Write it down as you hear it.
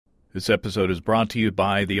This episode is brought to you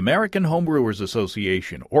by the American Homebrewers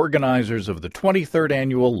Association, organizers of the 23rd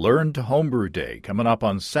Annual Learn to Homebrew Day, coming up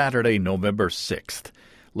on Saturday, November 6th.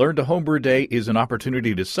 Learn to Homebrew Day is an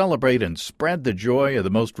opportunity to celebrate and spread the joy of the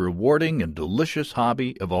most rewarding and delicious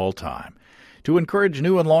hobby of all time. To encourage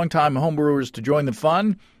new and longtime homebrewers to join the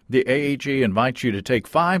fun, the AHA invites you to take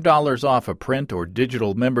 $5 off a print or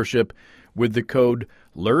digital membership with the code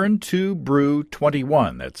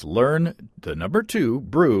LEARN2BREW21. That's learn, the number 2,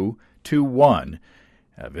 brew, 21.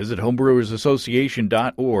 Visit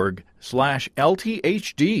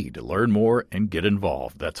homebrewersassociation.org/LTHD to learn more and get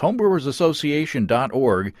involved. That's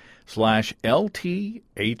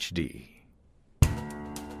homebrewersassociation.org/LTHD.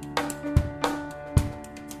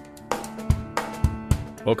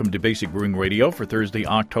 Welcome to Basic Brewing Radio for Thursday,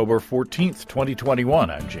 October 14th, 2021.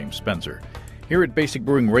 I'm James Spencer. Here at Basic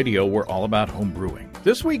Brewing Radio, we're all about home brewing.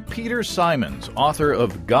 This week, Peter Symons, author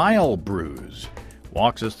of Guile Brews,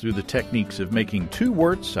 walks us through the techniques of making 2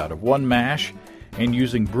 worts out of 1 mash and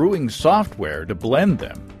using brewing software to blend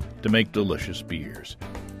them to make delicious beers.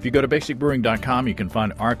 If you go to basicbrewing.com, you can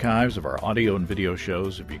find archives of our audio and video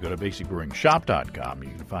shows. If you go to basicbrewingshop.com,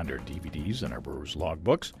 you can find our DVDs and our Brewers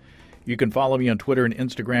Logbooks. You can follow me on Twitter and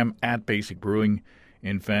Instagram at Basic Brewing,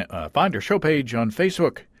 and find our show page on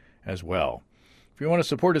Facebook as well. If you want to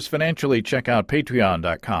support us financially, check out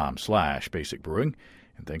patreon.com/basicbrewing.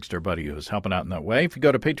 And thanks to everybody who's helping out in that way. If you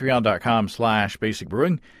go to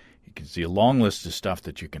patreon.com/basicbrewing, you can see a long list of stuff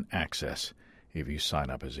that you can access if you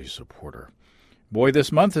sign up as a supporter. Boy,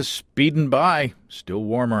 this month is speeding by. Still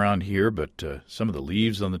warm around here, but some of the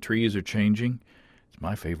leaves on the trees are changing.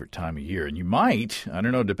 My favorite time of year. And you might, I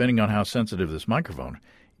don't know, depending on how sensitive this microphone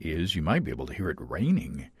is, you might be able to hear it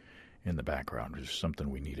raining in the background, which is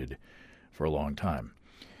something we needed for a long time.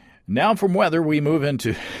 Now from weather, we move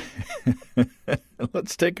into,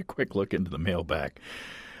 let's take a quick look into the mailbag.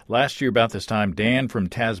 Last year about this time, Dan from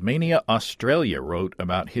Tasmania, Australia, wrote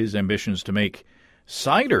about his ambitions to make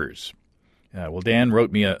ciders. Dan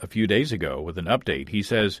wrote me a few days ago with an update. He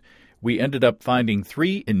says, we ended up finding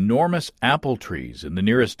 3 enormous apple trees in the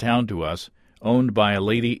nearest town to us, owned by a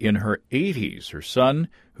lady in her 80s. Her son,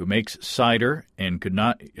 who makes cider, and could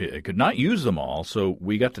not use them all, so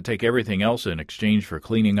we got to take everything else in exchange for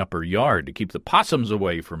cleaning up her yard to keep the possums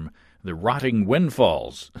away from the rotting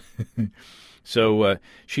windfalls. So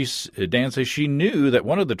Dan says she knew that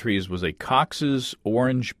one of the trees was a Cox's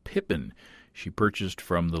orange pippin she purchased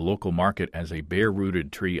from the local market as a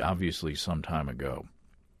bare-rooted tree, obviously some time ago.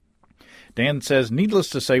 Dan says, needless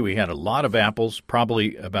to say, we had a lot of apples,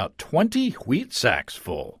 probably about 20 wheat sacks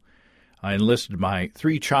full. I enlisted my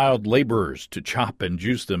 3 child laborers to chop and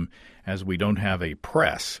juice them as we don't have a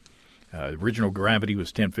press. Original gravity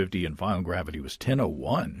was 1050 and final gravity was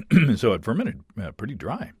 1001, so it fermented pretty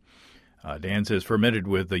dry. Dan says, fermented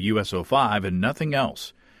with the USO5 and nothing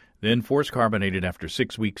else. Then force carbonated after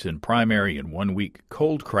 6 weeks in primary and 1 week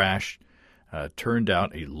cold crash. Turned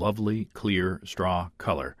out a lovely, clear straw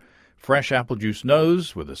color. Fresh apple juice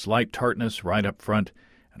nose with a slight tartness right up front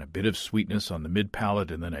and a bit of sweetness on the mid-palate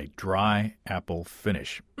and then a dry apple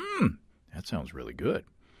finish. That sounds really good.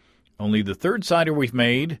 Only the 3rd cider we've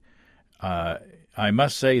made. I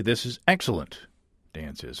must say this is excellent,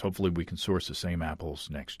 Dan says. Hopefully we can source the same apples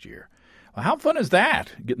next year. Well, how fun is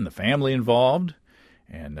that? Getting the family involved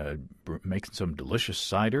and making some delicious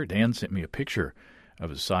cider. Dan sent me a picture of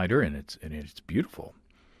a cider, and it's beautiful.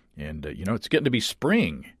 And, it's getting to be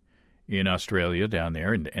spring in Australia down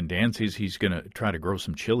there, and Dan says he's going to try to grow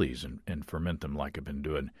some chilies and ferment them like I've been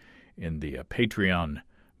doing in the Patreon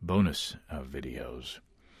bonus videos.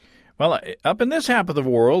 Well, up in this half of the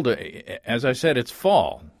world, as I said, it's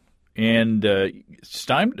fall, and it's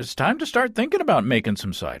time to start thinking about making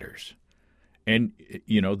some ciders. And,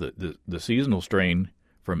 the seasonal strain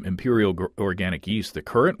from Imperial Organic Yeast, the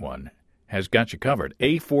current one, has got you covered.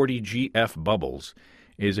 A40GF Bubbles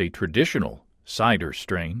is a traditional cider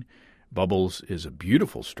strain. Bubbles is a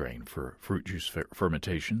beautiful strain for fruit juice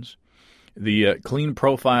fermentations. The clean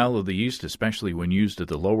profile of the yeast, especially when used at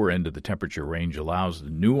the lower end of the temperature range, allows the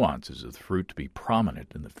nuances of the fruit to be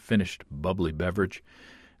prominent in the finished bubbly beverage.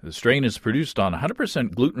 The strain is produced on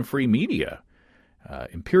 100% gluten-free media.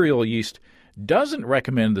 Imperial Yeast doesn't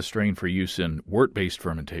recommend the strain for use in wort-based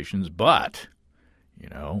fermentations, but,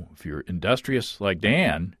 if you're industrious like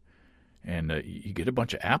Dan and you get a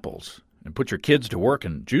bunch of apples and put your kids to work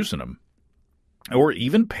and juicing them, or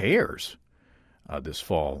even pears this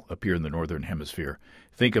fall up here in the Northern Hemisphere.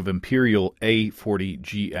 Think of Imperial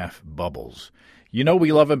A40GF Bubbles.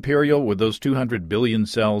 We love Imperial with those 200 billion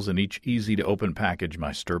cells in each easy-to-open package.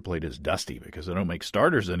 My stir plate is dusty because I don't make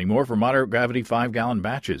starters anymore for moderate gravity 5-gallon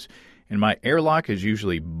batches. and my airlock is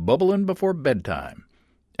usually bubbling before bedtime.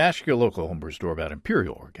 Ask your local homebrew store about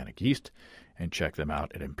Imperial Organic Yeast and check them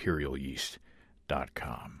out at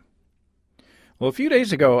imperialyeast.com. Well, a few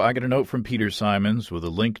days ago, I got a note from Peter Symons with a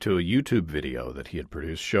link to a YouTube video that he had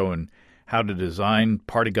produced showing how to design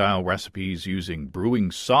Partigyle recipes using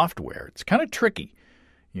brewing software. It's kind of tricky,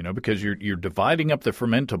 because you're dividing up the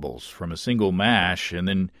fermentables from a single mash, and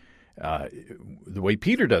then the way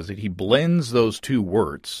Peter does it, he blends those two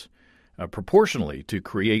worts proportionally to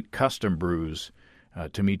create custom brews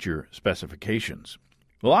to meet your specifications.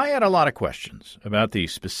 Well, I had a lot of questions about the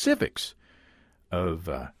specifics of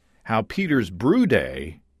how Peter's brew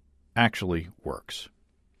day actually works.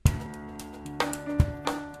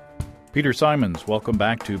 Peter Symons, welcome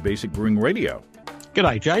back to Basic Brewing Radio.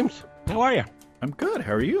 G'day, James. How are you? I'm good.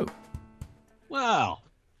 How are you? Well,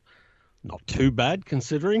 not too bad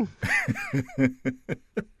considering.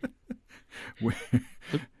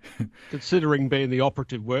 Considering being the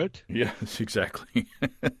operative word. Yes, exactly.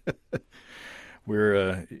 We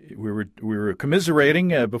were commiserating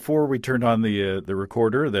before we turned on the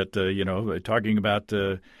recorder that talking about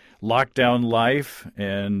lockdown life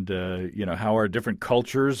and how our different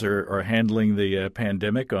cultures are handling the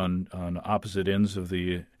pandemic on opposite ends of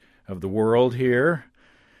the world here.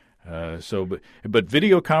 But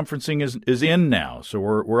video conferencing is in now, so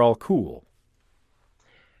we're all cool.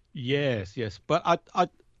 Yes, but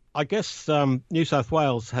I guess New South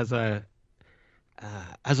Wales has a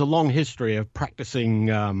long history of practicing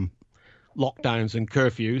lockdowns and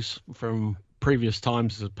curfews from previous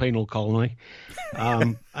times as a penal colony,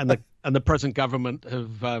 and the present government have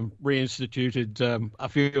reinstituted a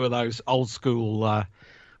few of those old school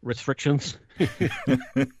restrictions.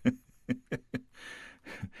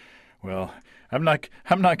 Well, I'm not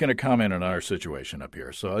going to comment on our situation up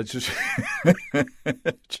here, so it's just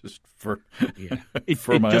for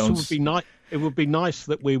my own. It would be nice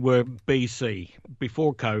that we were BC,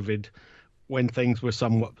 before COVID, when things were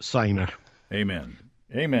somewhat saner. Amen.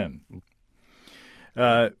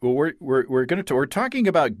 Well, we're talking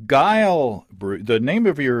about Guile Brews. The name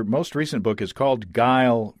of your most recent book is called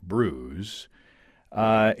Guile Brews,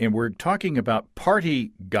 and we're talking about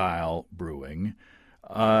Partigyle brewing.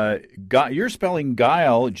 You're spelling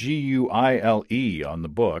Guile, Guile, on the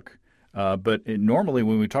book, but normally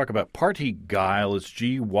when we talk about Partigyle, it's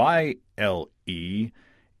Gyle.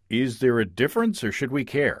 Is there a difference, or should we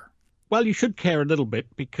care? Well, you should care a little bit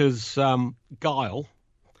because Guile, Guile,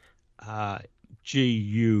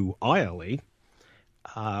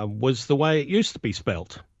 was the way it used to be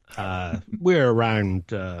spelt. We're around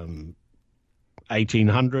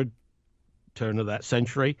 1800, turn of that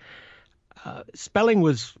century. Spelling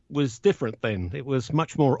was different then. It was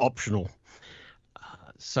much more optional.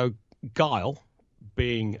 So Guile,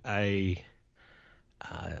 being a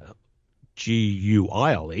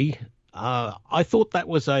Guile, I thought that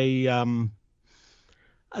was a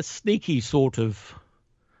sneaky sort of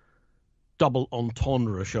double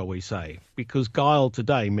entendre, shall we say, because Guile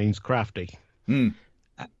today means crafty. And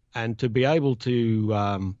to be able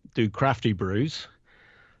to do crafty brews,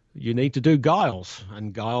 you need to do Guiles,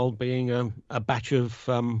 and Guile being a batch of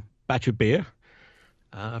beer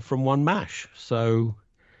from one mash. So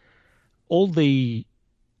all the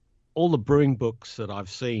brewing books that I've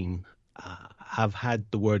seen have had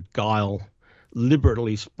the word Guile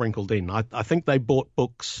liberally sprinkled in. I think they bought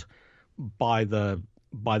books by the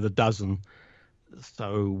dozen.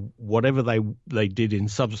 So whatever they did in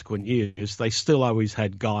subsequent years, they still always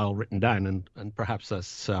had Guile written down, and perhaps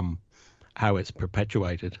that's how it's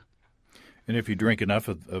perpetuated. And if you drink enough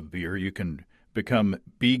of beer, you can become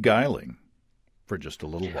beguiling for just a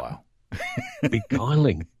little while.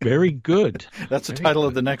 Beguiling. Very good. That's the title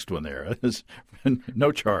of the next one there.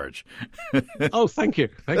 No charge. Oh, thank you.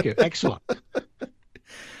 Excellent.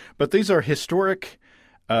 But these are historic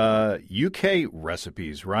UK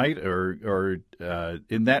recipes, right? Or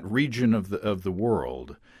in that region of the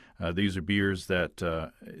world. These are beers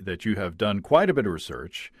that you have done quite a bit of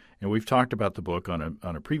research, and we've talked about the book on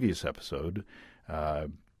a previous episode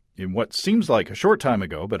in what seems like a short time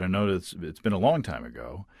ago, but I know it's been a long time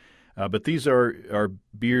ago. But these are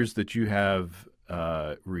beers that you have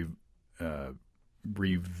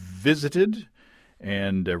revisited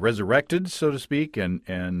and resurrected, so to speak,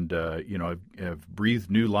 and have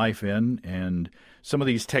breathed new life in. And some of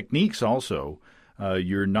these techniques also,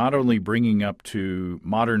 you're not only bringing up to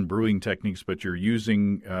modern brewing techniques, but you're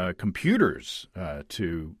using computers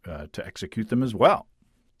to execute them as well.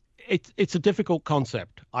 It's a difficult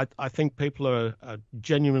concept. I think people are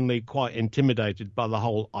genuinely quite intimidated by the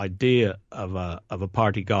whole idea of a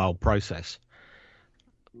Partigyle process.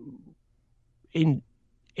 In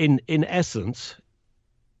in essence,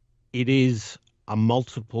 it is a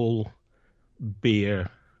multiple beer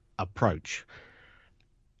approach.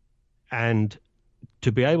 And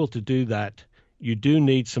to be able to do that, you do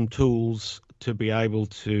need some tools to be able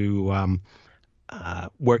to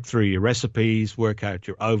work through your recipes, work out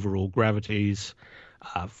your overall gravities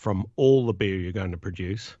from all the beer you're going to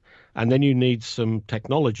produce. And then you need some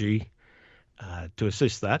technology to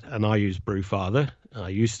assist that. And I use Brewfather. I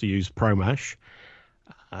used to use ProMash.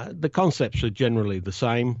 The concepts are generally the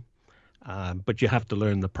same, but you have to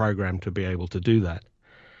learn the program to be able to do that.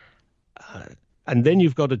 And then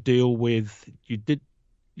you've got to deal with,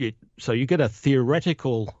 so you get a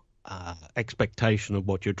theoretical expectation of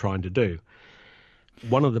what you're trying to do.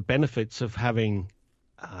 One of the benefits of having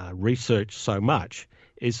researched so much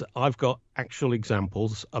is I've got actual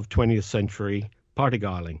examples of 20th century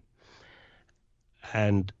partigiling.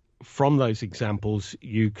 And from those examples,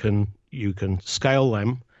 you can scale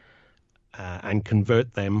them and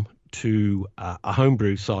convert them to a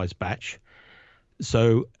homebrew size batch.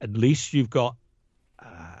 So at least you've got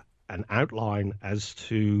an outline as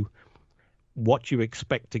to what you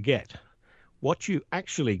expect to get. What you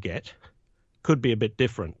actually get could be a bit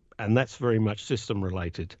different, and that's very much system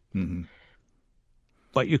related. Mm-hmm.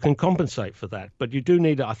 But you can compensate for that. But you do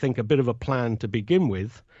need, I think, a bit of a plan to begin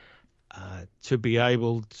with to be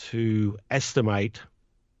able to estimate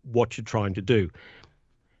what you're trying to do.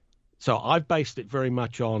 So I've based it very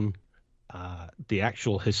much on the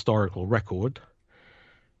actual historical record,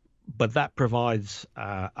 but that provides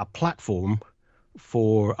a platform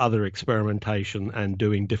for other experimentation and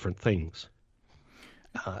doing different things.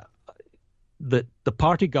 The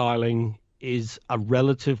partigiling is a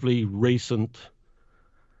relatively recent,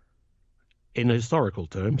 in historical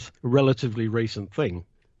terms, a relatively recent thing.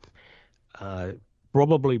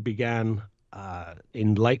 Probably began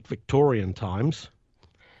in late Victorian times.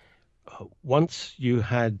 Once you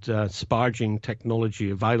had sparging technology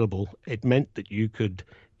available, it meant that you could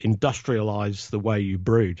industrialize the way you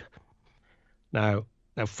brewed. Now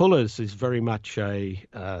Fuller's is very much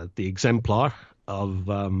the exemplar of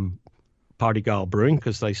Partigyle brewing,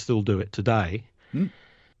 because they still do it today.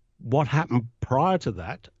 What happened prior to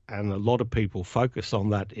that, and a lot of people focus on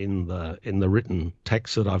that in the written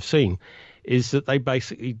text that I've seen, is that they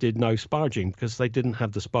basically did no sparging because they didn't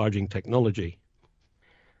have the sparging technology.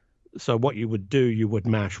 So what you would do, you would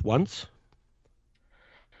mash once,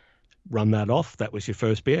 run that off. That was your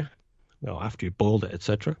first beer. Well, after you boiled it,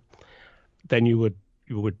 etc. Then you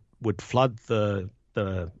would flood the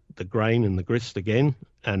grain and the grist again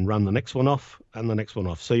and run the next one off and the next one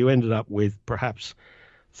off. So you ended up with perhaps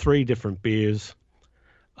 3 different beers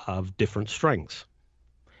of different strengths.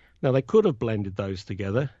 Now, they could have blended those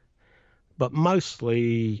together, but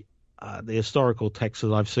mostly the historical texts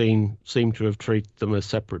that I've seen seem to have treated them as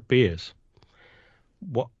separate beers.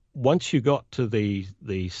 Once you got to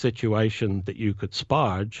the situation that you could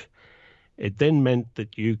sparge, it then meant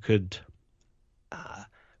that you could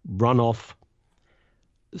run off,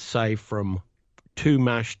 say, from 2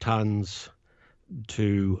 mash tuns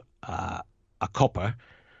to a copper.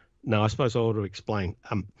 Now, I suppose I ought to explain.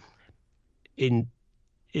 In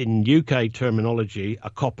UK terminology, a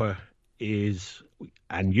copper is,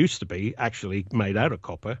 and used to be actually made out of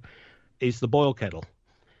copper, is the boil kettle.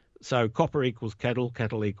 So copper equals kettle,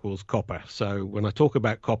 kettle equals copper. So when I talk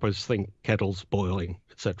about coppers, think kettles, boiling,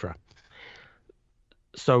 etc.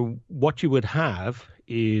 So what you would have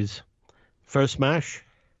is first mash,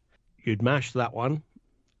 you'd mash that one,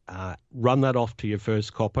 run that off to your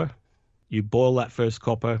first copper, you boil that first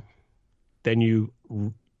copper, then you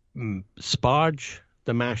sparge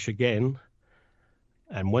the mash again,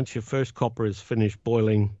 and once your first copper is finished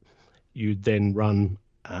boiling, you then run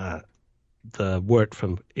the wort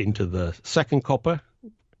into the second copper,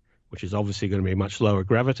 which is obviously going to be much lower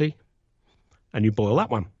gravity, and you boil that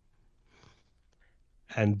one.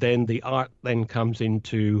 And then the art then comes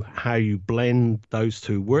into how you blend those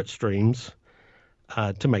 2 wort streams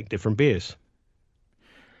to make different beers.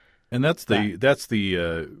 And that's the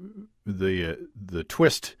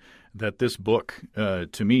twist that this book,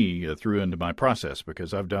 to me, threw into my process,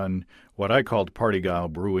 because I've done what I called Partigyle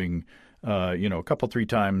brewing, a couple, 3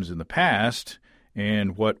 times in the past,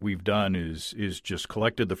 and what we've done is just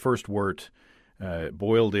collected the first wort,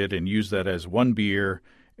 boiled it, and used that as one beer,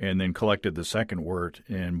 and then collected the second wort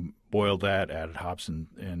and boiled that, added hops,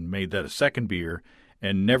 and made that a second beer.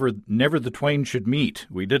 And never the twain should meet.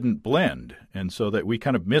 We didn't blend, and so that we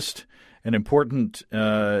kind of missed an important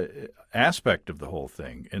aspect of the whole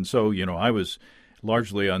thing. And so, I was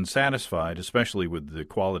largely unsatisfied, especially with the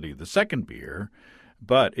quality of the second beer.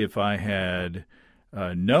 But if I had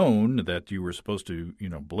known that you were supposed to,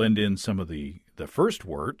 blend in some of the first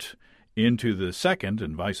wort into the second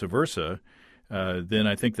and vice versa, then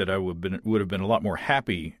I think that I would have been a lot more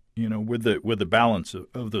happy, with the balance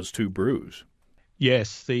of those two brews.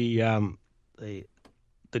 Yes, the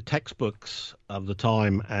textbooks of the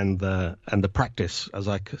time and the practice, as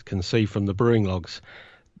I can see from the brewing logs,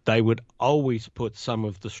 they would always put some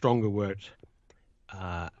of the stronger wort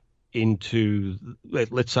into.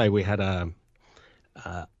 Let's say we had a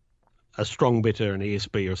strong bitter, an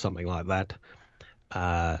ESB or something like that,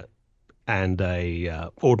 and a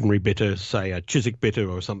ordinary bitter, say a Chiswick bitter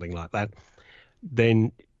or something like that.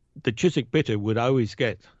 Then the Chiswick bitter would always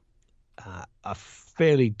get a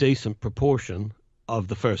fairly decent proportion of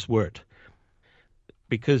the first wort,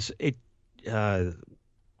 because the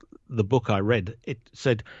book I read, it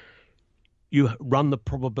said you run the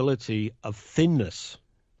probability of thinness.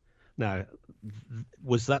 Now,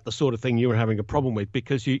 was that the sort of thing you were having a problem with?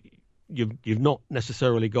 Because you've not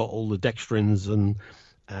necessarily got all the dextrins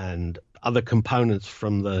and other components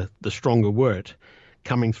from the stronger wort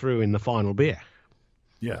coming through in the final beer.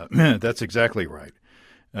 Yeah, that's exactly right.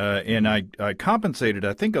 And I compensated,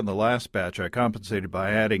 I think on the last batch, I compensated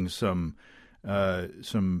by adding some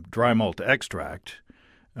dry malt extract,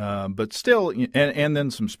 but still, and then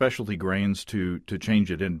some specialty grains to change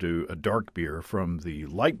it into a dark beer from the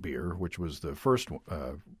light beer, which was the first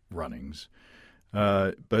runnings.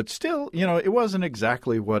 But still, it wasn't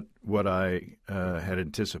exactly what I had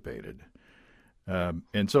anticipated.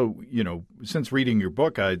 And so, since reading your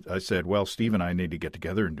book, I said, well, Steve and I need to get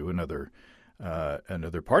together and do another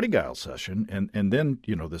Partigyle session, and then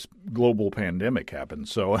this global pandemic happened.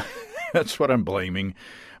 So that's what I'm blaming,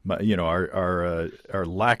 our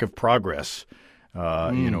lack of progress,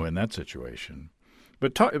 in that situation.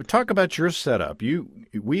 But talk about your setup.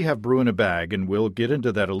 We have Brew in a Bag, and we'll get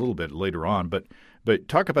into that a little bit later on. But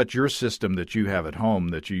talk about your system that you have at home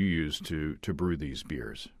that you use to brew these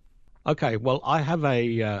beers. Okay, well, I have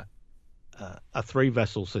a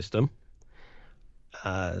 3-vessel system.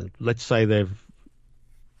 Let's say they're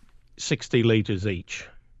 60 liters each,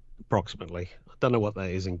 approximately. I don't know what that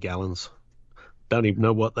is in gallons. Don't even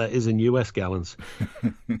know what that is in US gallons.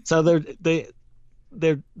 So they're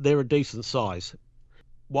a decent size.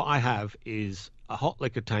 What I have is a hot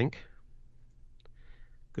liquor tank,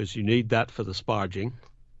 because you need that for the sparging.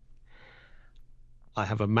 I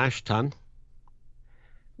have a mash tun,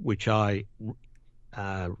 which I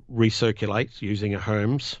recirculate using a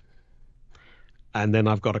Hermes. And then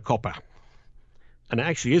I've got a copper. And it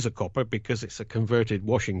actually is a copper because it's a converted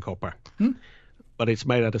washing copper. But it's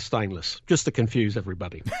made out of stainless, just to confuse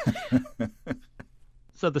everybody.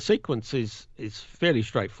 So the sequence is fairly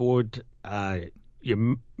straightforward.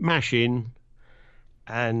 You mash in,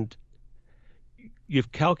 and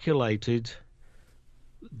you've calculated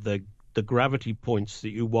the gravity points that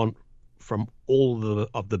you want from all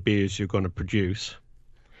of the beers you're going to produce.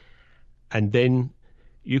 And then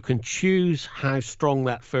you can choose how strong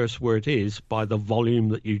that first wort is by the volume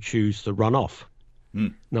that you choose to run off.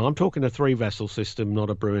 Now, I'm talking a 3-vessel system,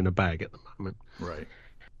 not a brew in a bag at the moment. Right.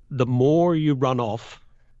 The more you run off,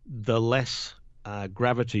 the less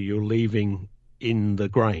gravity you're leaving in the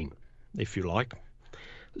grain, if you like.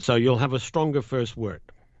 So you'll have a stronger first wort.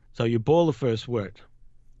 So you boil the first wort.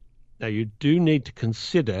 Now, you do need to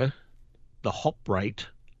consider the hop rate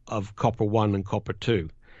of copper 1 and copper 2.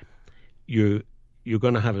 You're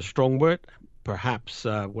going to have a strong wort. Perhaps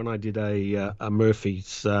when I did a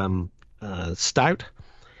Murphy's stout,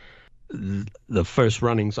 the first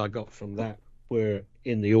runnings I got from that were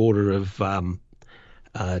in the order of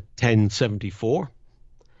 1074,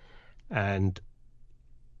 and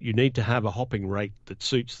you need to have a hopping rate that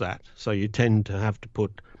suits that. So you tend to have to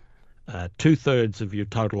put 2/3 of your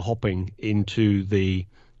total hopping into the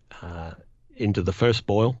first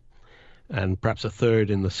boil, and perhaps 1/3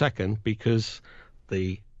 in the second, because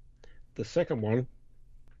the second one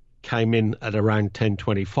came in at around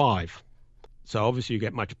 1025. So obviously you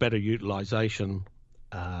get much better utilization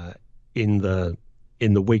in the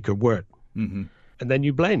weaker wort. And then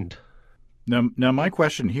you blend. Now my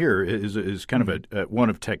question here is kind of a one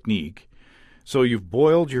of technique. So you've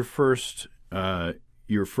boiled your first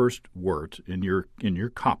wort in your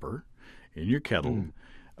copper, in your kettle.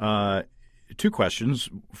 2 questions.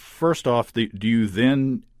 First off, do you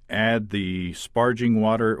then add the sparging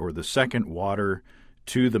water or the second water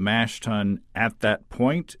to the mash tun at that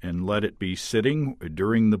point and let it be sitting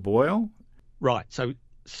during the boil? Right. So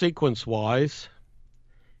sequence-wise,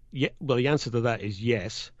 well, the answer to that is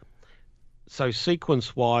yes. So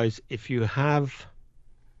sequence-wise, if you have,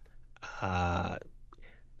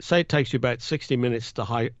 say it takes you about 60 minutes to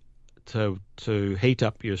to heat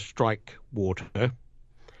up your strike water.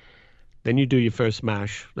 Then you do your first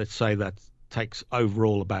mash. Let's say that takes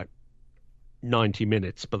overall about 90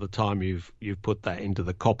 minutes by the time you've put that into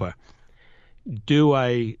the copper. Do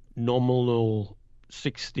a nominal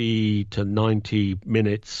 60 to 90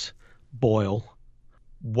 minutes boil.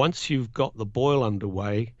 Once you've got the boil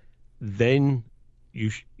underway, then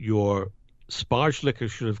your sparge liquor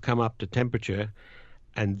should have come up to temperature,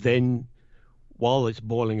 and then while it's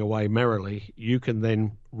boiling away merrily, you can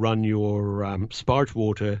then run your sparge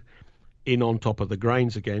water in on top of the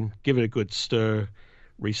grains again, give it a good stir,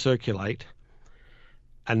 recirculate,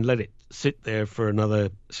 and let it sit there for another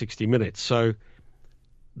 60 minutes. So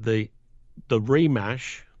the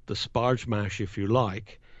remash, the sparge mash, if you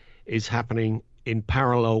like, is happening in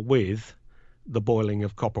parallel with the boiling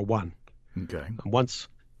of copper 1. Okay. And once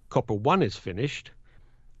copper 1 is finished,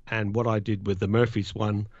 and what I did with the Murphy's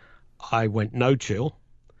one, I went no chill.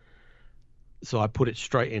 So I put it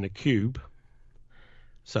straight in a cube.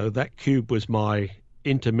 So that cube was my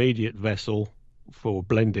intermediate vessel for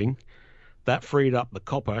blending. That freed up the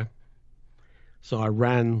copper. So I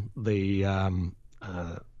ran the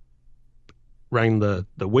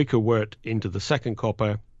weaker wort into the second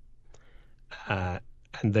copper, and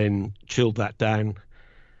then chilled that down.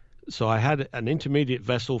 So I had an intermediate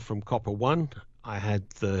vessel from copper 1. I had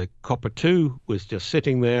the copper 2 was just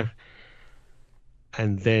sitting there,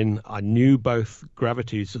 and then I knew both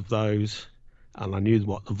gravities of those, and I knew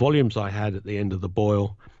what the volumes I had at the end of the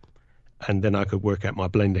boil, and then I could work out my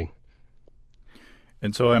blending.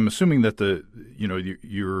 And so I'm assuming that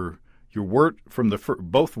your wort from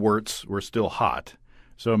both worts were still hot.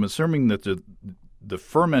 So I'm assuming that the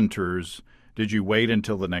fermenters, did you wait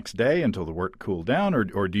until the next day until the wort cooled down,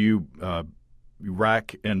 or do you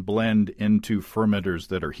rack and blend into fermenters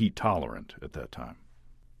that are heat tolerant at that time?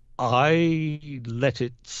 I let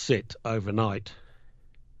it sit overnight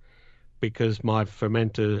because my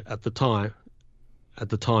fermenter at the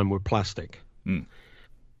time were plastic. Mm.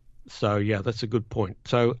 So yeah, that's a good point.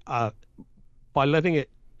 So by letting it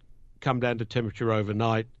come down to temperature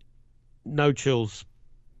overnight, no chill's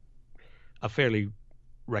a fairly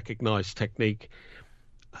recognized technique.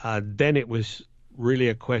 Then it was really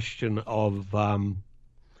a question of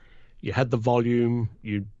you had the volume,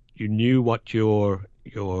 you knew what your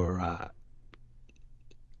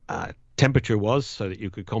temperature was, so that you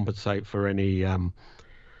could compensate for any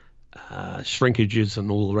shrinkages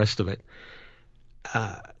and all the rest of it.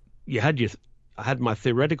 I had my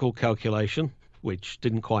theoretical calculation, which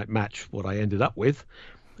didn't quite match what I ended up with,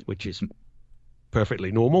 which is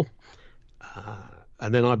perfectly normal.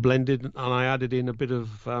 And then I blended and I added in a bit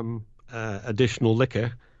of additional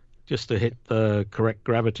liquor just to hit the correct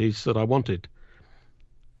gravities that I wanted.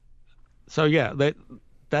 So yeah,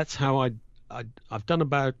 that's how I've done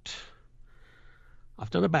about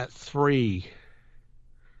 3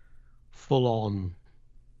 full-on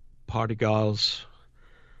Partigyles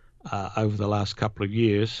over the last couple of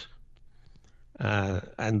years,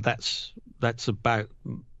 and that's about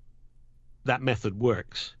that method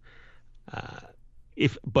works.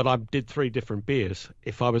 But I did 3 different beers.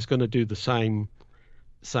 If I was going to do the same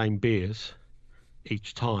beers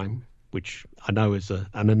each time, which I know is an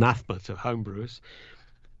anathema to homebrewers,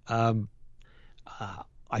 I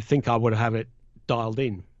think I would have it dialed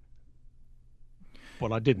in.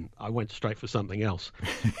 But I didn't. I went straight for something else.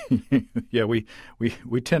 Yeah, we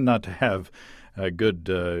tend not to have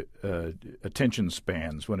good attention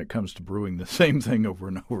spans when it comes to brewing the same thing over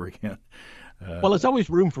and over again. Well, there's always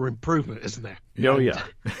room for improvement, isn't there? Oh, yeah.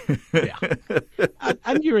 Yeah.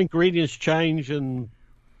 And your ingredients change, and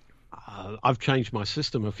I've changed my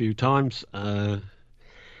system a few times. But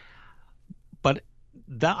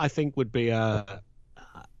that, I think, would be a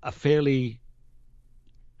fairly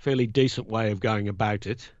decent way of going about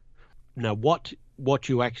it. Now, what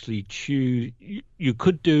you actually choose, you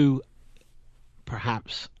could do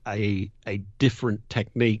perhaps a different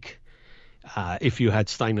technique if you had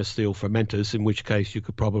stainless steel fermenters, in which case you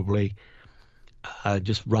could probably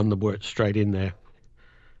just run the wort straight in there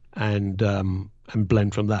and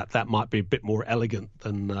blend from that. That might be a bit more elegant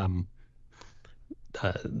than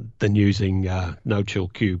using no-chill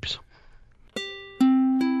cubes.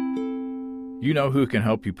 You know who can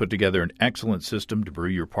help you put together an excellent system to brew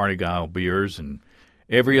your Partigyle beers and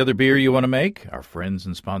every other beer you want to make? Our friends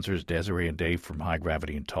and sponsors Desiree and Dave from High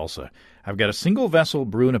Gravity in Tulsa. I've got a single vessel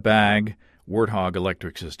brew in a bag Warthog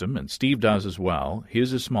electric system, and Steve does as well.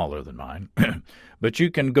 His is smaller than mine. But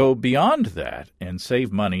you can go beyond that and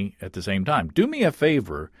save money at the same time. Do me a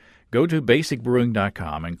favor. Go to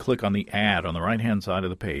basicbrewing.com and click on the ad on the right-hand side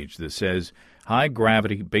of the page that says High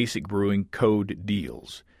Gravity Basic Brewing Code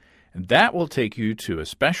Deals. And that will take you to a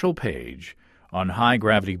special page on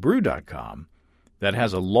highdgravitybrew.com that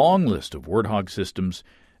has a long list of Warthog systems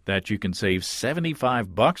that you can save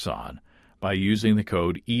 $75 on by using the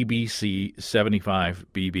code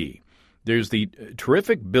EBC75BB. There's the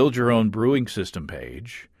terrific Build Your Own Brewing System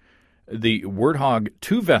page, the Warthog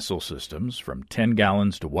 2-vessel systems from 10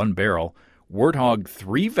 gallons to 1 barrel, Warthog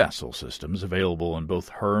 3-vessel systems available in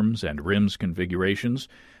both Herms and Rims configurations,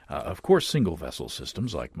 of course single-vessel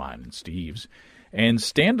systems like mine and Steve's, and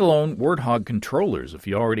standalone Warthog controllers if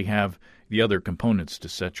you already have the other components to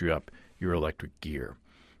set you up your electric gear.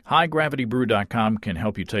 HighGravityBrew.com can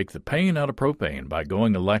help you take the pain out of propane by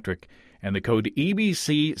going electric, and the code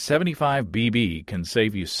EBC75BB can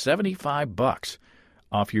save you $75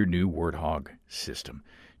 off your new Warthog system.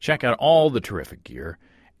 Check out all the terrific gear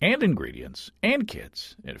and ingredients and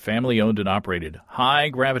kits at family-owned and operated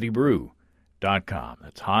HighGravityBrew.com.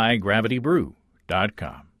 That's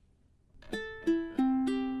HighGravityBrew.com.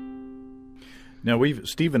 Now,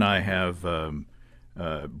 Steve and I have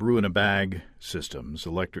brew in a bag systems,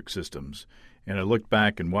 electric systems, and I looked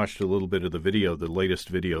back and watched a little bit of the video, the latest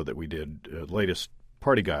video that we did, latest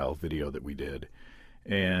Partigyle video that we did,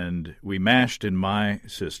 and we mashed in my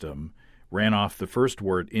system, ran off the first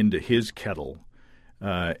wort into his kettle,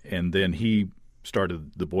 and then he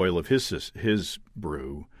started the boil of his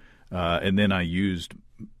brew, and then I used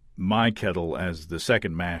my kettle as the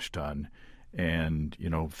second mash tun, and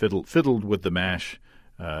fiddled with the mash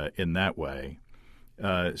in that way.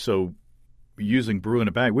 So using brew in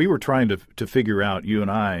a bag, we were trying to figure out, you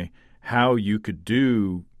and I, how you could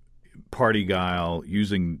do Partigyle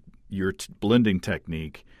using your blending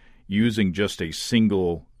technique, using just a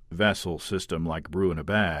single vessel system like brew in a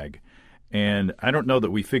bag. And I don't know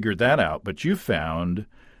that we figured that out, but you found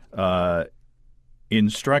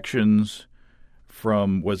instructions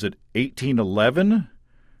from, was it 1811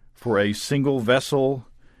 for a single vessel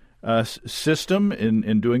system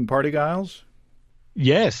in doing Partigyles?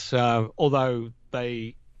 Yes, although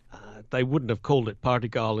they wouldn't have called it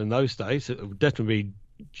Partigyle in those days. It would definitely be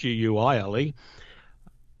GUILE.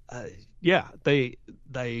 They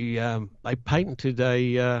patented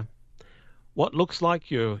a what looks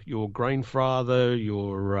like your grandfather,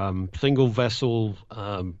 your single vessel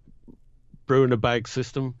brew in a bag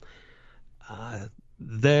system.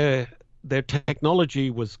 Their technology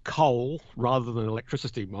was coal rather than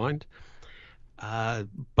electricity, mind.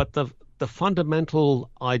 But the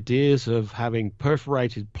fundamental ideas of having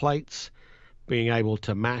perforated plates, being able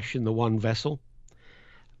to mash in the one vessel,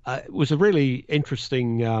 it was a really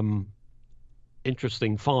interesting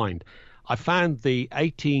find. I found the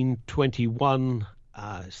 1821,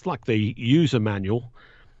 it's like the user manual,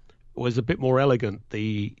 was a bit more elegant.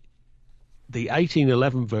 The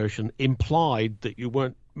 1811 version implied that you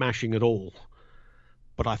weren't mashing at all.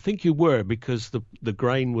 But I think you were, because the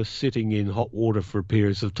grain was sitting in hot water for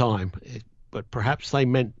periods of time. But perhaps they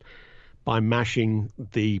meant by mashing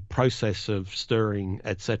the process of stirring,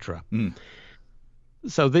 etc. Mm.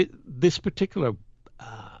 So this particular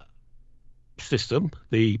system,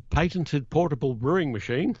 the patented portable brewing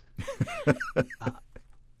machine,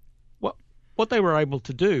 what they were able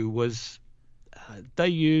to do was they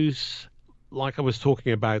use, like I was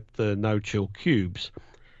talking about the no-chill cubes,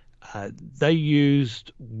 they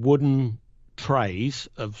used wooden trays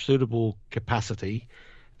of suitable capacity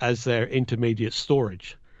as their intermediate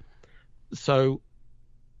storage. So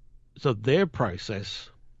their process,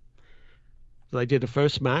 they did a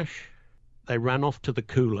first mash, they ran off to the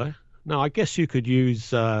cooler. Now, I guess you could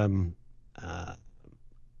use an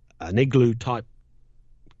igloo type,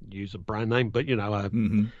 use a brand name, but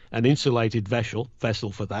an insulated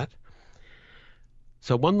vessel for that.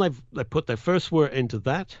 So when they put their first wort into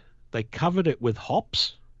that, they covered it with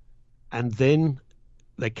hops, and then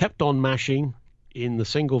they kept on mashing in the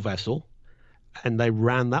single vessel, and they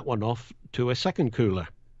ran that one off to a second cooler.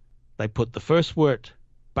 They put the first wort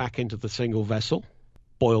back into the single vessel,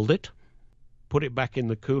 boiled it, put it back in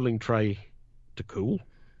the cooling tray to cool.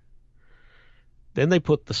 Then they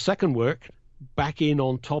put the second wort back in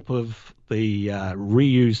on top of the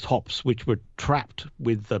reused hops, which were trapped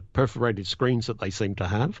with the perforated screens that they seem to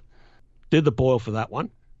have. Did the boil for that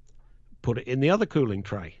one, put it in the other cooling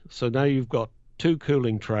tray. So now you've got two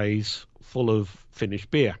cooling trays full of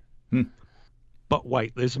finished beer. Hmm. But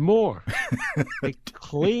wait, there's more. They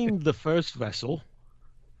cleaned the first vessel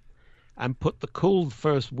and put the cooled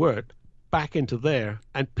first wort back into there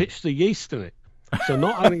and pitched the yeast in it. So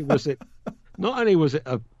not only was it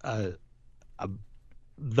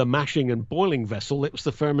the mashing and boiling vessel, it was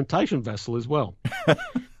the fermentation vessel as well.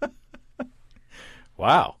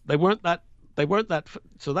 Wow. They weren't that.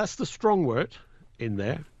 So that's the strong wort in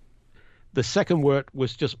there. The second wort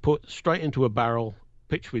was just put straight into a barrel,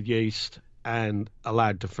 pitched with yeast, and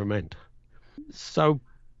allowed to ferment. So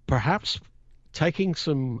perhaps taking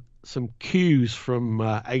some cues from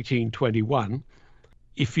 1821,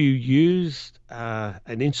 if you used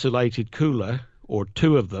an insulated cooler or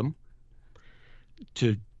two of them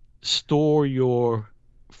to store your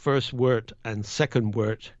first wort and second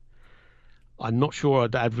wort, I'm not sure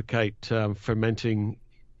I'd advocate fermenting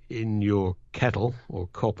in your kettle or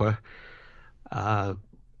copper,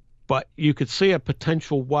 but you could see a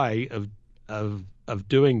potential way of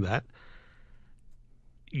doing that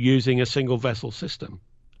using a single vessel system.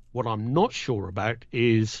 What I'm not sure about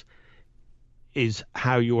is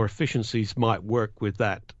how your efficiencies might work with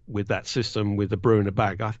that system with the brew in a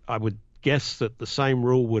bag. I would guess that the same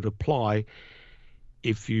rule would apply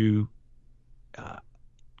if you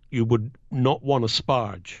would not want to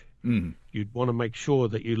sparge. Mm. You'd want to make sure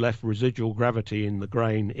that you left residual gravity in the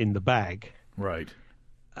grain in the bag. Right.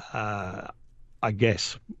 I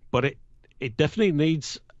guess, but it definitely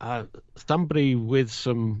needs somebody with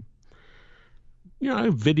some,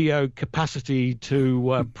 video capacity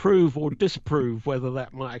to prove or disprove whether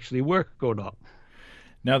that might actually work or not.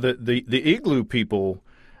 Now, the Igloo people,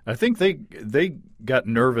 I think they got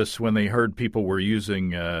nervous when they heard people were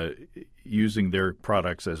using their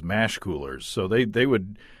products as mash coolers. So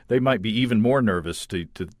they might be even more nervous to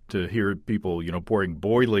hear people pouring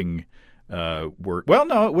boiling wort. Well,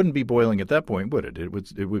 no, it wouldn't be boiling at that point, would it?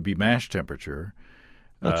 It would be mash temperature.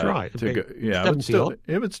 That's right.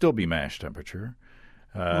 It would still be mash temperature.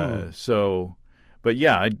 So, but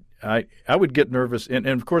yeah, I would get nervous, and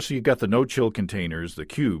of course you got the no chill containers, the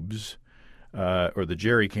cubes, or the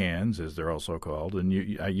jerry cans as they're also called,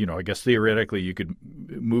 and I guess theoretically you could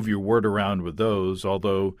move your wort around with those.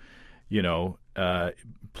 Although,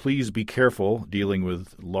 please be careful dealing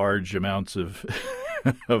with large amounts of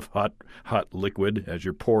of hot liquid as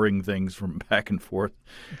you're pouring things from back and forth.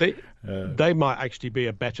 They might actually be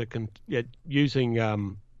a better using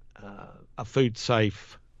a food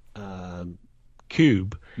safe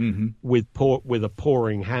cube with a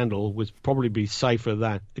pouring handle would probably be safer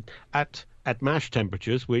than at mash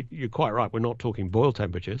temperatures. You're quite right. We're not talking boil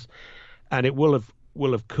temperatures, and it will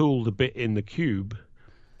have cooled a bit in the cube.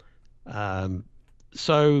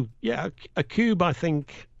 So yeah, a cube I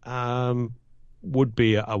think would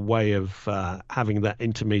be a way of having that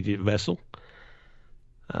intermediate vessel.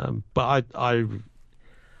 But I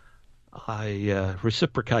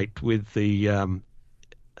reciprocate with the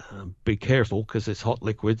be careful because it's hot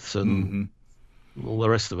liquids and all the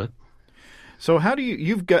rest of it. So how do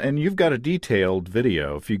you've got a detailed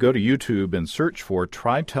video. If you go to YouTube and search for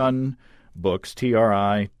Tritun Books,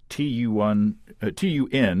 TRITUN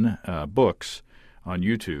books on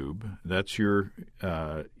YouTube, that's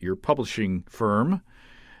your publishing firm.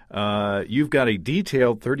 You've got a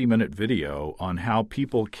detailed 30-minute video on how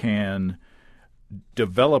people can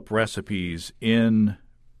develop recipes in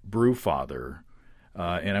Brewfather,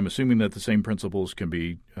 and I'm assuming that the same principles can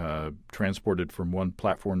be transported from one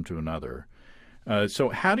platform to another. So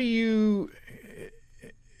how do you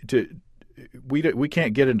we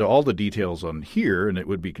can't get into all the details on here, and it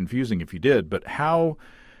would be confusing if you did, but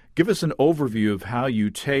give us an overview of how you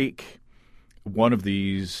take one of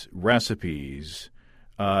these recipes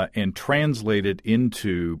and translate it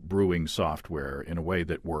into brewing software in a way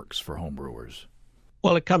that works for home brewers.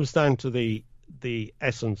 Well, it comes down to the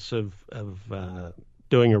essence of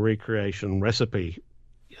doing a recreation recipe.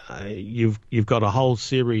 You've got a whole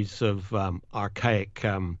series of archaic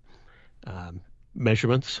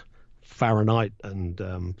measurements, Fahrenheit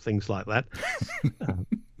and things like that.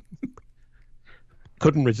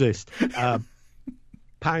 Couldn't resist.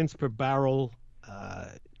 Pounds per barrel.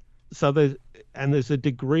 So there's a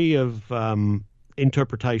degree of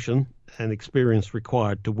interpretation and experience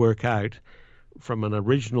required to work out from an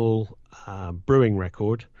original brewing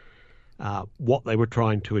record what they were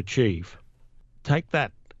trying to achieve. Take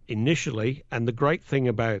that initially, and the great thing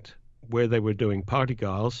about where they were doing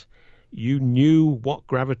Partigyles, you knew what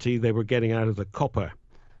gravity they were getting out of the copper.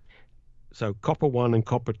 So copper 1 and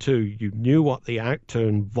copper 2, you knew what the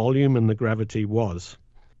outturn volume and the gravity was.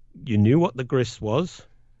 You knew what the grist was.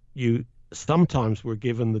 You sometimes were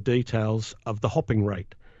given the details of the hopping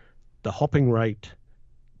rate. The hopping rate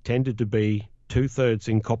tended to be 2/3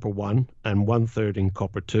 in copper 1 and 1/3 in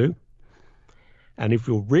copper 2. And if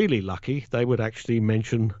you're really lucky, they would actually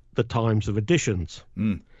mention the times of additions.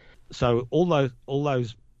 So all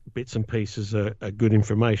those bits and pieces are good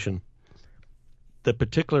information. The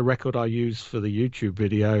particular record I used for the YouTube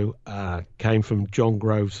video came from John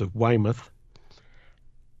Groves of Weymouth,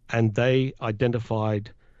 and they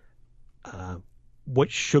identified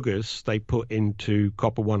which sugars they put into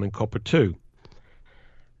copper 1 and copper 2.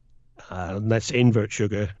 And that's invert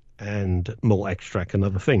sugar and malt extract and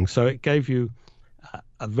other things. So it gave you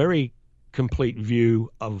a very complete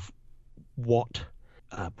view of what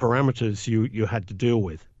parameters you had to deal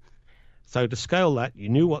with. So to scale that, you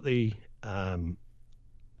knew what the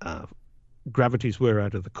gravities were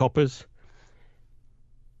out of the coppers.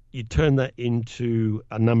 You turn that into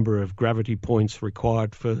a number of gravity points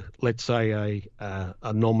required for, let's say,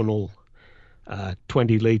 a nominal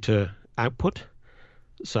 20-liter output.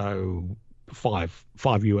 So five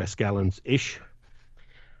US gallons ish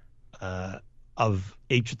of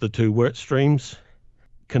each of the two wort streams.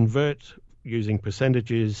 Convert using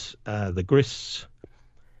percentages the grists.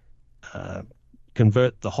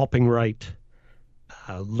 Convert the hopping rate,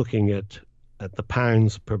 looking at the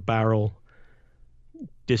pounds per barrel,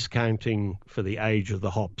 discounting for the age of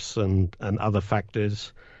the hops and other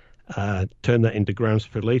factors. Turn that into grams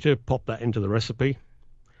per litre, pop that into the recipe,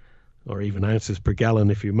 or even ounces per gallon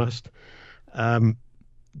if you must.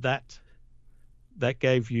 That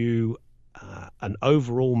gave you an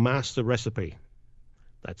overall master recipe.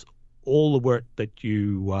 That's all the wort that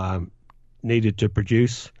you needed to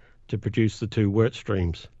produce the two wort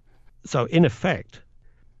streams. So in effect,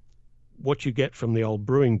 what you get from the old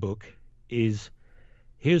brewing book is,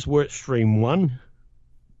 here's wort stream 1,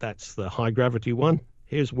 that's the high gravity one.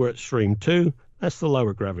 Here's wort stream 2, that's the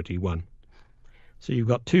lower gravity one. So you've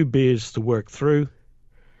got two beers to work through,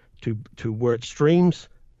 two wort streams.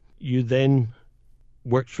 You then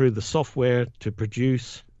work through the software to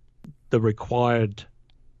produce the required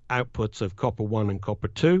outputs of copper 1 and copper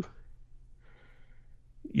 2.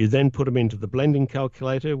 You then put them into the blending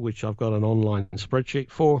calculator, which I've got an online spreadsheet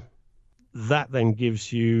for. That then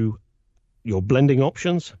gives you your blending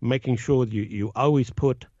options, making sure that you always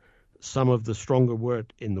put some of the stronger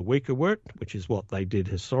wort in the weaker wort, which is what they did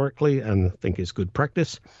historically and I think is good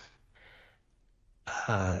practice.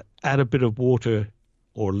 Add a bit of water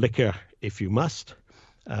or liquor if you must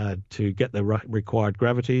to get the required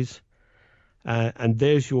gravities. And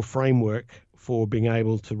there's your framework for being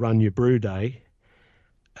able to run your brew day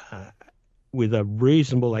with a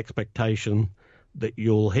reasonable expectation that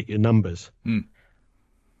you'll hit your numbers.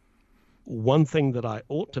 One thing that I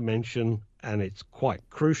ought to mention, and it's quite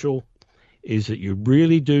crucial, is that you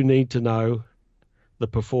really do need to know the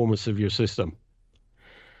performance of your system.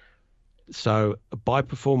 So by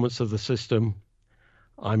performance of the system,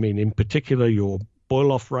 I mean in particular your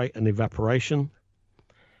boil-off rate and evaporation,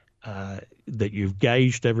 that you've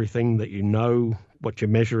gauged everything, that you know what you're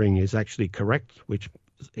measuring is actually correct, which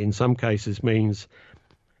in some cases means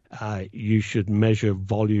you should measure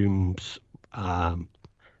volumes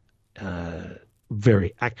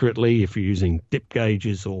very accurately if you're using dip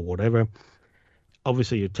gauges or whatever.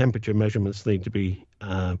 Obviously, your temperature measurements need to be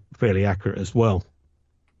fairly accurate as well.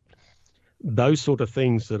 Those sort of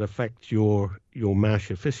things that affect your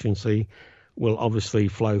mash efficiency will obviously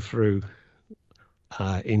flow through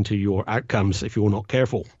into your outcomes if you're not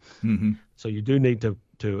careful. Mm-hmm. So you do need to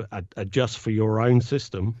adjust for your own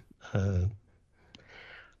system.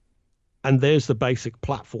 And there's the basic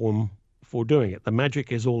platform for doing it. The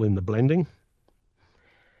magic is all in the blending.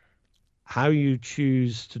 How you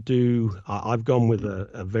choose to do, I've gone with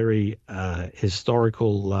a very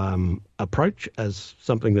historical approach as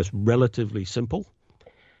something that's relatively simple.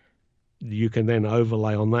 You can then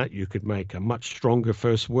overlay on that. You could make a much stronger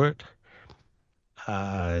first wort.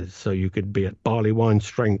 So you could be at barley wine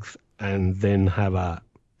strength and then have a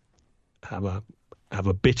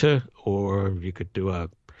bitter, or you could do a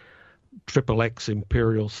XXX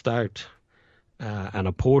imperial stout and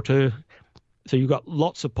a porter. So you've got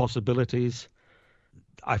lots of possibilities.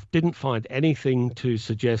 I didn't find anything to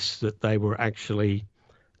suggest that they were actually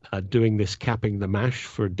doing this capping the mash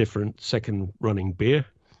for a different second running beer.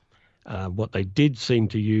 What they did seem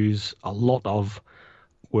to use a lot of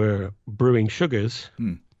were brewing sugars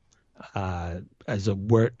as a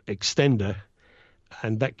wort extender,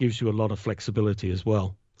 and that gives you a lot of flexibility as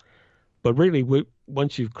well. But really,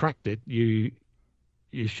 once you've cracked it, you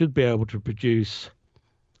should be able to produce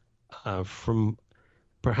from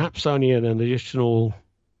perhaps only an additional,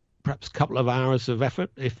 perhaps couple of hours of effort,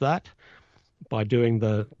 if that, by doing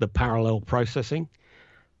the parallel processing.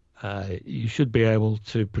 You should be able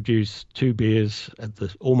to produce two beers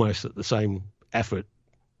almost at the same effort,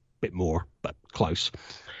 bit more, but close.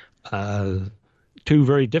 Two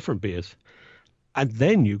very different beers. And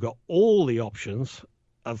then you've got all the options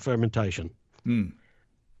of fermentation.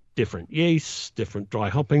 Different yeasts, different dry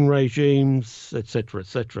hopping regimes, etc.,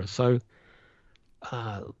 etc. So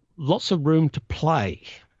lots of room to play.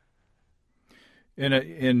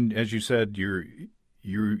 And as you said,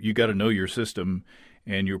 you got to know your system,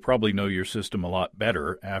 and you'll probably know your system a lot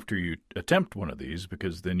better after you attempt one of these,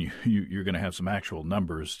 because then you're going to have some actual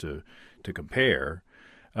numbers to compare.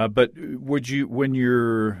 But when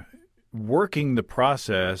you're working the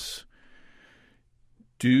process,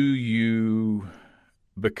 do you,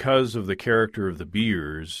 because of the character of the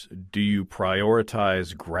beers, do you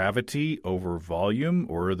prioritize gravity over volume,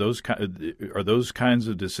 or are those kinds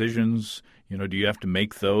of decisions? Do you have to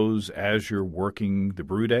make those as you're working the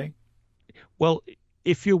brew day? Well,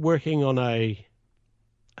 if you're working on a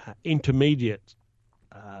intermediate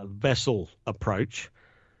vessel approach,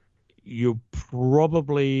 you're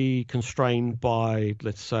probably constrained by,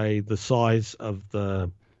 let's say, the size of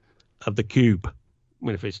the cube. I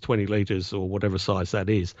mean, if it's 20 liters or whatever size that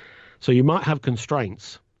is. So you might have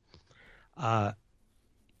constraints.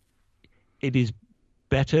 It is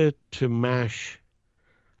better to mash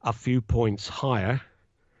a few points higher,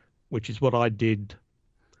 which is what I did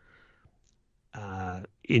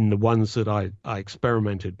in the ones that I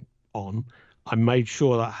experimented on. I made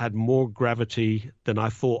sure that I had more gravity than I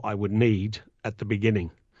thought I would need at the beginning.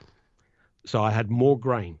 So I had more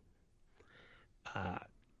grain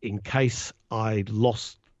in case I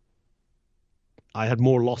had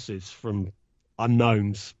more losses from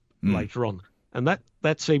unknowns later on. And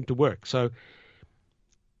that seemed to work. So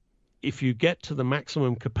if you get to the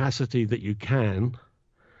maximum capacity that you can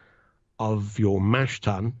of your mash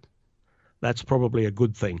tun, that's probably a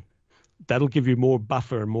good thing. That'll give you more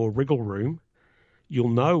buffer and more wriggle room. You'll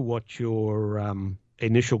know what your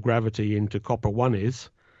initial gravity into copper 1 is.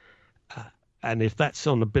 And if that's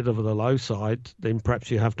on a bit of the low side, then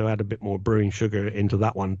perhaps you have to add a bit more brewing sugar into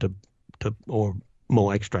that one to or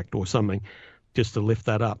more extract or something, just to lift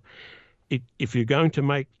that up. If you're going to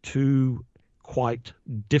make two quite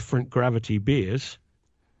different gravity beers,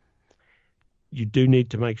 you do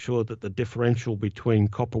need to make sure that the differential between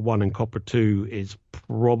copper 1 and copper 2 is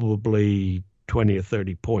probably 20 or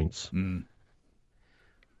 30 points.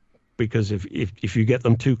 Because if you get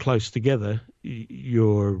them too close together,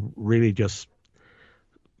 you're really just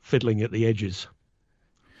fiddling at the edges.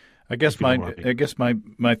 I guess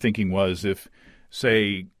my thinking was, if,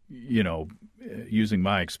 say, using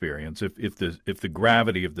my experience, if the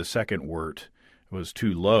gravity of the second wort was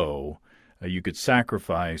too low, you could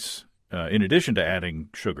sacrifice, in addition to adding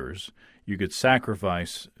sugars, you could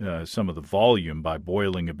sacrifice some of the volume by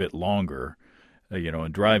boiling a bit longer,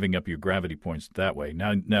 and driving up your gravity points that way.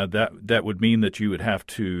 Now that would mean that you would have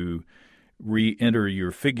to re-enter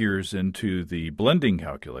your figures into the blending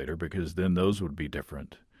calculator, because then those would be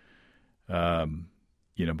different.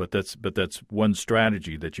 But that's one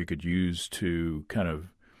strategy that you could use to kind of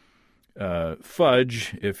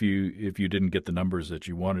fudge if you didn't get the numbers that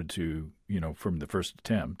you wanted to, from the first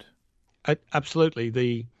attempt.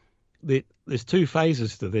 Absolutely. There's two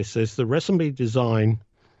phases to this. There's the recipe design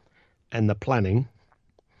and the planning,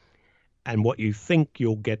 and what you think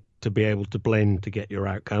you'll get to be able to blend to get your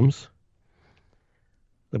outcomes.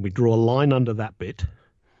 Then we draw a line under that bit.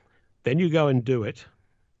 Then you go and do it,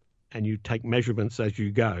 and you take measurements as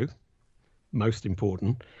you go, most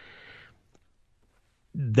important.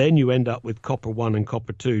 Then you end up with copper 1 and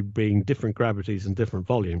copper 2 being different gravities and different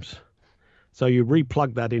volumes. So you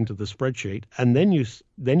replug that into the spreadsheet, and then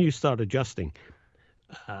you start adjusting.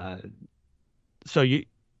 So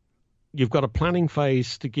you've got a planning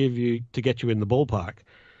phase to get you in the ballpark,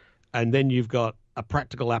 and then you've got a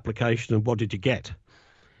practical application of what did you get.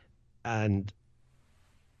 And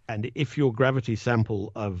if your gravity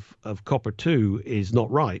sample of copper 2 is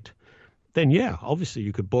not right, then obviously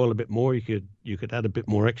you could boil a bit more, you could add a bit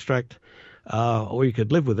more extract, or you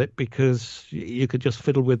could live with it, because you could just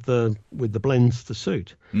fiddle with the blends to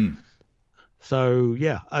suit. So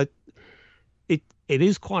it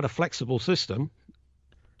is quite a flexible system.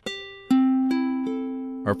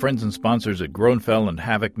 Our friends and sponsors at Groenfell and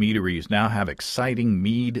Havoc Meaderies now have exciting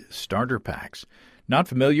mead starter packs. Not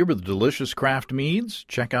familiar with delicious craft meads?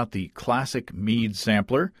 Check out the Classic Mead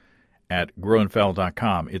Sampler at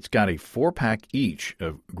Groenfell.com. It's got a 4-pack each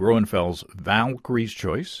of Groenfell's Valkyrie's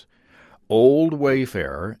Choice, Old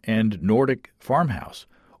Wayfarer, and Nordic Farmhouse.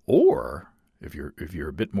 Or, if you're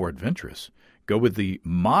a bit more adventurous, go with the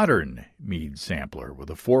Modern Mead Sampler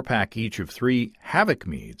with a 4-pack each of 3 Havoc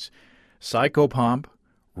meads, Psychopomp,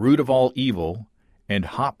 Root of All Evil, and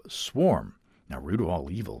Hop Swarm. Now, Root of All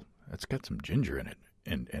Evil, that's got some ginger in it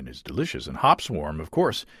and is delicious. And Hop Swarm, of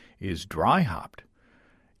course, is dry hopped.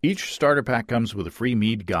 Each starter pack comes with a free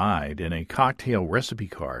mead guide and a cocktail recipe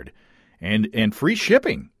card and free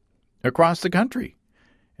shipping across the country.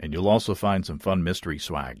 And you'll also find some fun mystery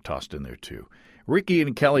swag tossed in there, too. Ricky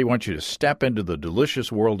and Kelly want you to step into the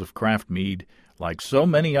delicious world of craft mead like so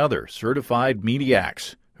many other certified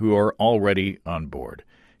meadiacs who are already on board.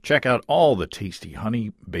 Check out all the tasty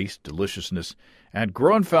honey-based deliciousness at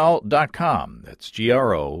groenfell.com. That's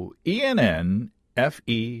GROENNFELL.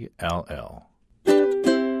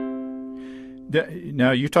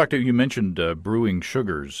 Now, you mentioned brewing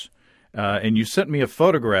sugars, and you sent me a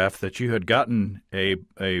photograph that you had gotten a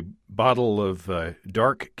bottle of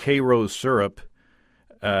dark K-Rose syrup,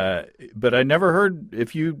 but I never heard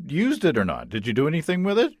if you used it or not. Did you do anything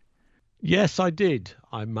with it? Yes, I did.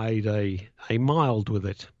 I made a mild with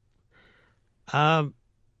it.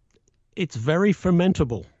 It's very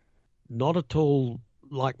fermentable. Not at all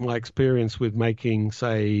like my experience with making,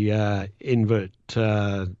 say, invert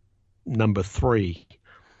number 3.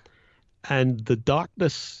 And the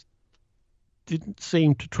darkness didn't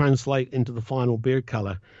seem to translate into the final beer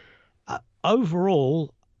color.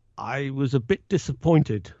 Overall, I was a bit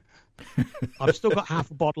disappointed. I've still got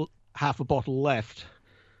half a bottle left.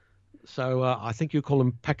 So I think you call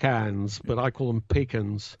them pecans, but I call them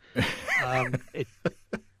pecans.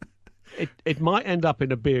 It might end up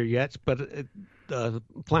in a beer yet, but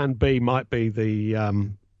plan B might be the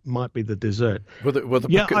dessert.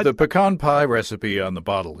 The pecan pie recipe on the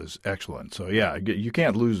bottle is excellent. So yeah, you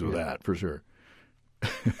can't lose with that for sure.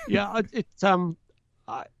 Yeah,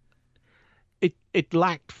 it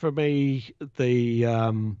lacked for me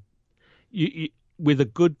the with a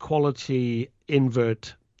good quality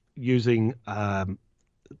invert using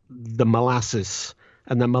the molasses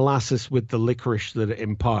and the molasses with the licorice that it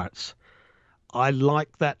imparts. I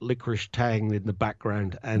like that licorice tang in the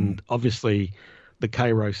background, and obviously the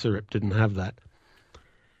K-Rose syrup didn't have that.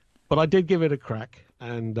 But I did give it a crack,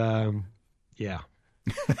 and it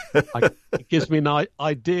gives me an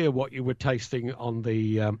idea what you were tasting on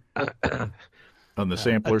the on the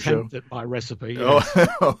sampler show. At my recipe. Yes.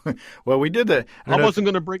 Oh, well, we did that. I wasn't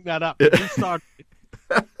going to bring that up. But you started.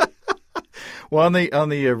 Well, on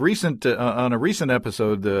a recent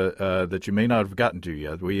episode that you may not have gotten to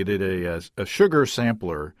yet, we did a sugar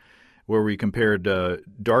sampler where we compared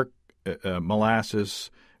dark molasses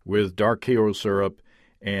with dark K-Rose syrup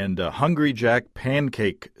and Hungry Jack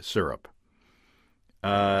pancake syrup.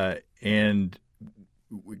 And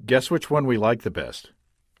guess which one we like the best?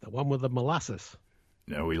 The one with the molasses.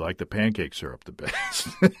 No, we like the pancake syrup the best.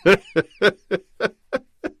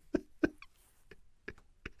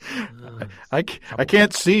 I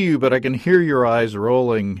can't see you, but I can hear your eyes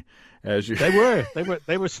rolling as you.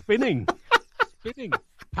 They were spinning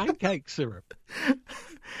pancake syrup.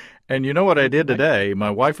 And you know what I did today? My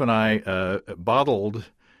wife and I bottled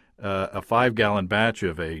a 5-gallon batch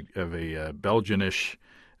of a Belgianish,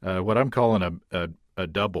 what I'm calling a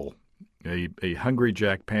double, a Hungry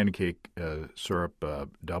Jack pancake syrup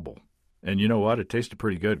double. And you know what? It tasted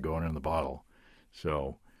pretty good going in the bottle.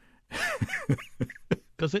 So.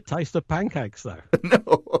 Does it taste of pancakes though?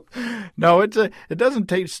 No, it doesn't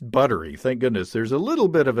taste buttery. Thank goodness. There's a little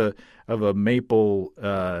bit of a maple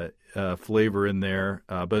flavor in there,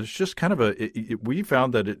 but it's just kind of we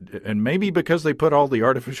found that and maybe because they put all the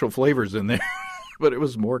artificial flavors in there, but it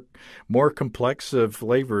was more complex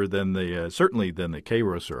flavor than certainly than the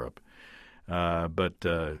K-Rose syrup. But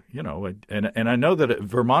and I know that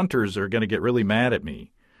Vermonters are going to get really mad at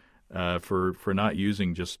me for not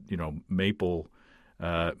using just maple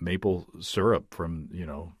syrup from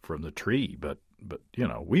the tree, but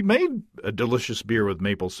we made a delicious beer with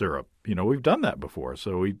maple syrup. We've done that before,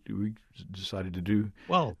 so we decided to do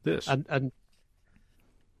this. And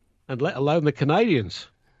let alone the Canadians.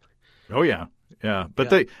 Oh yeah, but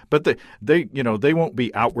they they won't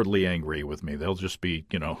be outwardly angry with me. They'll just be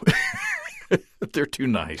they're too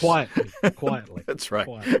nice. Quietly. That's right.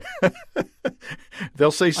 Quietly.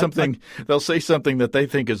 They'll say something. They'll say something that they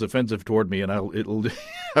think is offensive toward me, and I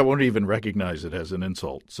won't even recognize it as an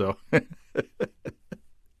insult. So.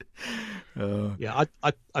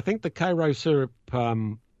 I think the K-Rose syrup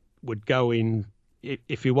would go in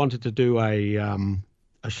if you wanted to do a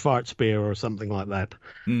Schwarzbier or something like that,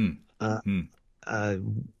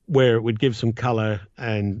 where it would give some color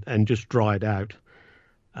and just dry it out.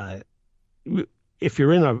 If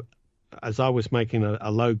you're in as I was making a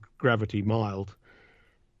low gravity mild,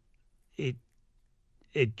 it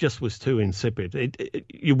just was too insipid.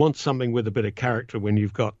 You want something with a bit of character when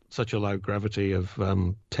you've got such a low gravity of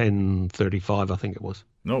 1035, I think it was.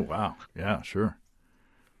 Oh wow, yeah, sure.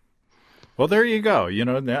 Well, there you go.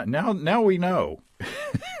 Now we know.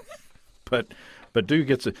 but do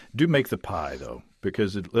make the pie though,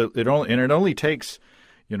 because it only takes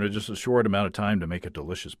just a short amount of time to make a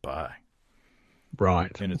delicious pie.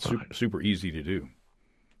 Right. And it's super easy to do.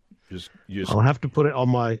 You just I'll have to put it on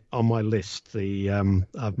my list.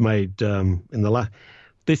 I've made in the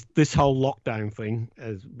this whole lockdown thing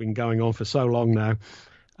has been going on for so long now.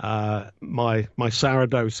 My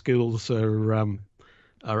sourdough skills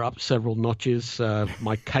are up several notches.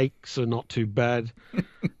 My cakes are not too bad.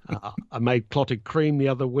 I made clotted cream the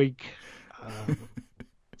other week.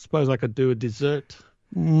 Suppose I could do a dessert.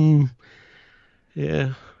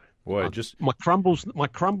 Yeah. Boy, my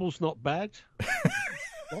crumbles not bad.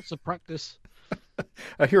 Lots of practice.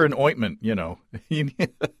 I hear an ointment, I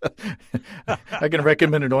can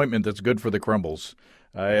recommend an ointment that's good for the crumbles.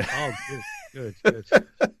 Good.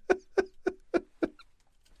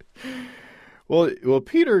 Well,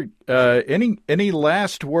 Peter, any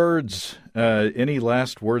last words? Any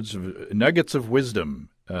last words of nuggets of wisdom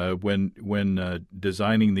when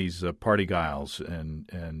designing these Partigyles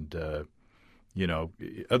and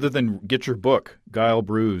other than get your book, Guile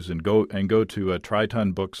Brews, and go to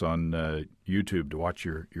Tri-Ton Books on YouTube to watch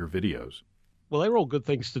your videos. Well, they're all good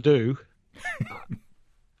things to do.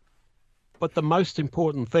 But the most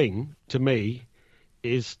important thing to me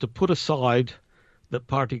is to put aside that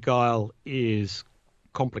Partigyle is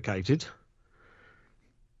complicated.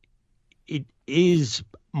 It is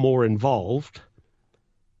more involved,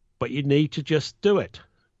 but you need to just do it.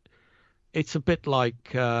 It's a bit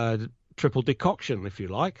like triple decoction, if you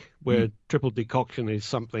like, where triple decoction is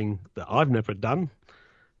something that I've never done.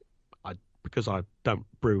 Because I don't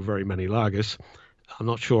brew very many lagers, I'm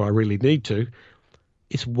not sure I really need to.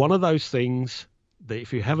 It's one of those things that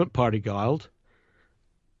if you haven't Partigyled,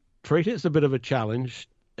 treat it as a bit of a challenge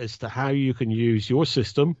as to how you can use your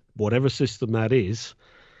system, whatever system that is,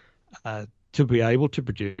 to be able to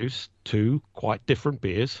produce two quite different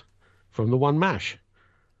beers from the one mash.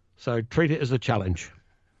 So treat it as a challenge.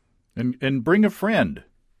 And bring a friend.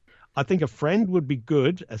 I think a friend would be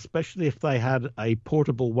good, especially if they had a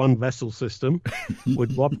portable one-vessel system,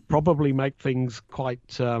 would probably make things quite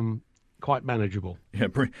manageable. Yeah,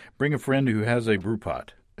 bring a friend who has a brew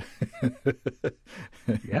pot.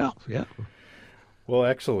 Yeah. Well,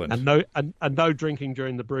 excellent. And no drinking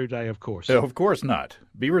during the brew day, of course. Of course not.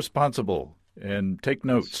 Be responsible and take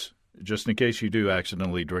notes, just in case you do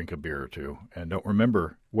accidentally drink a beer or two. And don't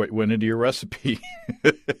remember what went into your recipe.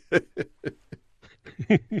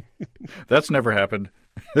 That's never happened.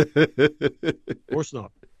 Of course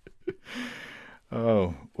not.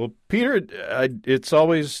 Oh, well, Peter, it's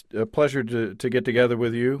always a pleasure to get together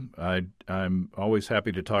with you. I'm always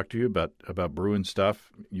happy to talk to you about brewing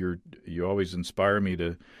stuff. You always inspire me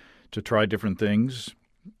to try different things.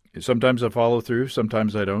 Sometimes I follow through,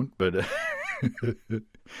 sometimes I don't, but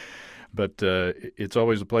it's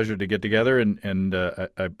always a pleasure to get together. And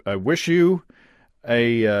I wish you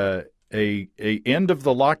a end of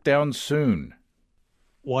the lockdown soon.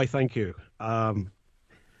 Why, thank you.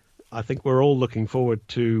 I think we're all looking forward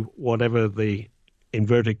to whatever the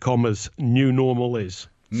inverted commas new normal is.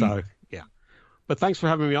 So, yeah. But thanks for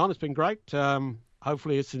having me on. It's been great.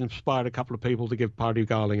 Hopefully it's inspired a couple of people to give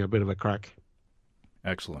Partigyling a bit of a crack.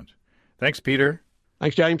 Excellent. Thanks, Peter.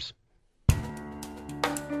 Thanks, James.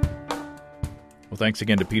 Well, thanks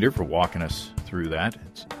again to Peter for walking us through that.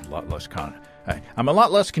 It's a lot less I'm a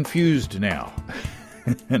lot less confused now.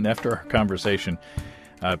 And after our conversation,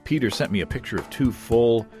 Peter sent me a picture of 2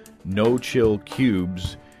 full no-chill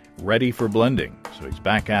cubes ready for blending. So he's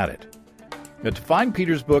back at it. Now, to find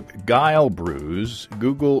Peter's book, Guile Brews,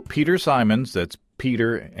 Google Peter Symons, that's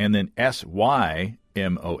Peter, and then Symons,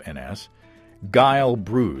 Guile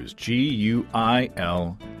Brews,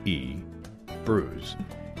 Guile Brews.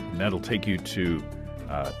 And that'll take you to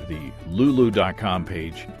the lulu.com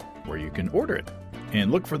page where you can order it.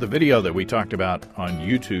 And look for the video that we talked about on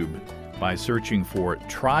YouTube by searching for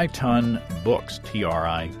Tri-Ton Books,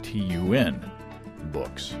 Tritun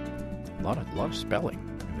Books. A lot of spelling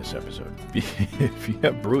in this episode. If you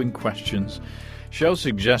have brewing questions, show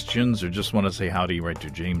suggestions, or just want to say howdy, write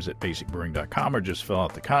to james@basicbrewing.com, or just fill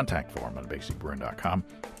out the contact form on basicbrewing.com.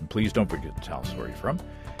 And please don't forget to tell us where you're from.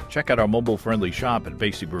 Check out our mobile-friendly shop at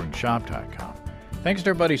basicbrewingshop.com. Thanks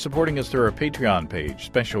to everybody supporting us through our Patreon page.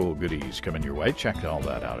 Special goodies coming your way. Check all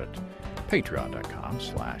that out at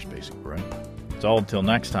patreon.com/basicbrewing. It's all until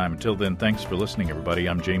next time. Until then, thanks for listening, everybody.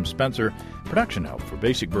 I'm James Spencer. Production help for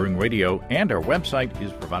Basic Brewing Radio, and our website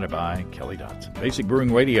is provided by Kelly Dotson. Basic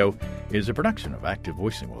Brewing Radio is a production of Active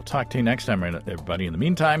Voicing. We'll talk to you next time, everybody. In the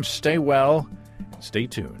meantime, stay well and stay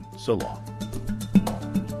tuned. So long.